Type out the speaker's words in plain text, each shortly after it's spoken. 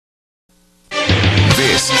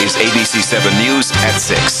This is ABC 7 News at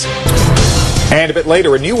 6. And a bit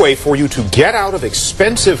later, a new way for you to get out of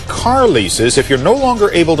expensive car leases if you're no longer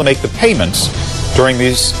able to make the payments during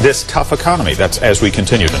this tough economy. That's as we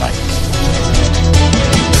continue tonight.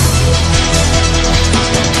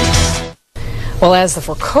 Well, as the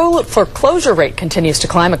foreclosure rate continues to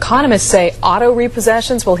climb, economists say auto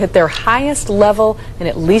repossessions will hit their highest level in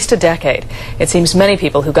at least a decade. It seems many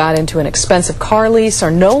people who got into an expensive car lease are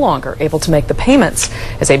no longer able to make the payments.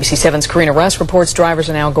 As ABC 7's Karina Russ reports, drivers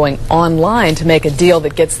are now going online to make a deal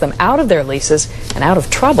that gets them out of their leases and out of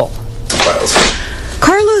trouble.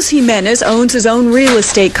 Carlos Jimenez owns his own real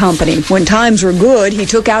estate company. When times were good, he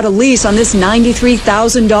took out a lease on this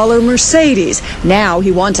 $93,000 Mercedes. Now he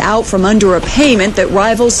wants out from under a payment that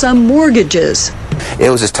rivals some mortgages. It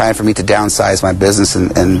was just time for me to downsize my business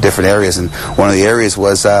in different areas, and one of the areas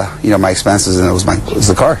was, my expenses, and it was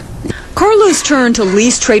the car. Carlos turned to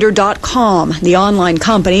LeaseTrader.com. The online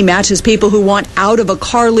company matches people who want out of a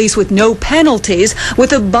car lease with no penalties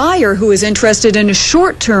with a buyer who is interested in a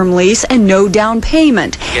short-term lease and no down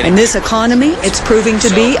payment. In this economy, it's proving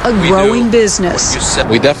to be a growing business.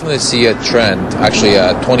 We definitely see a trend, actually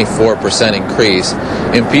a 24% increase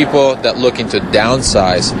in people that looking to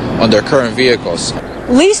downsize on their current vehicles.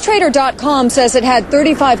 LeaseTrader.com says it had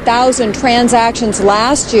 35,000 transactions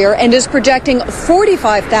last year and is projecting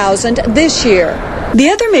 45,000 this year. The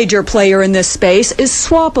other major player in this space is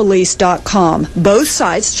SwapAlease.com. Both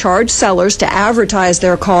sites charge sellers to advertise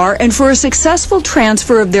their car and for a successful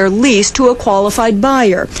transfer of their lease to a qualified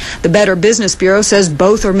buyer. The Better Business Bureau says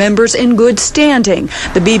both are members in good standing.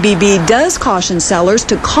 The BBB does caution sellers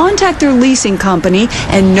to contact their leasing company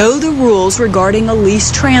and know the rules regarding a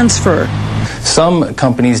lease transfer. Some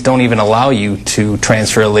companies don't even allow you to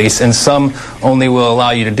transfer a lease, and some only will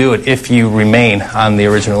allow you to do it if you remain on the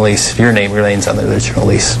original lease, if your name remains on the original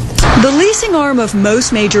lease. The leasing arm of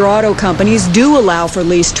most major auto companies do allow for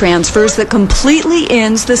lease transfers that completely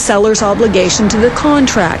ends the seller's obligation to the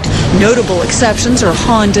contract. Notable exceptions are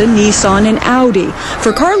Honda, Nissan, and Audi.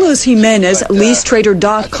 For Carlos Jimenez,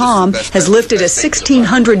 LeaseTrader.com has lifted a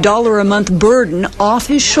 $1,600 a month burden off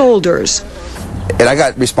his shoulders. And I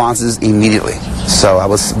got responses immediately. So I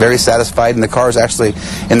was very satisfied, and the car is actually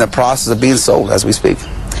in the process of being sold as we speak.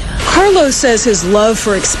 Carlos says his love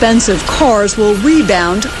for expensive cars will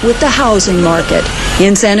rebound with the housing market.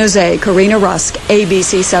 In San Jose, Karina Rusk,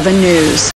 ABC 7 News.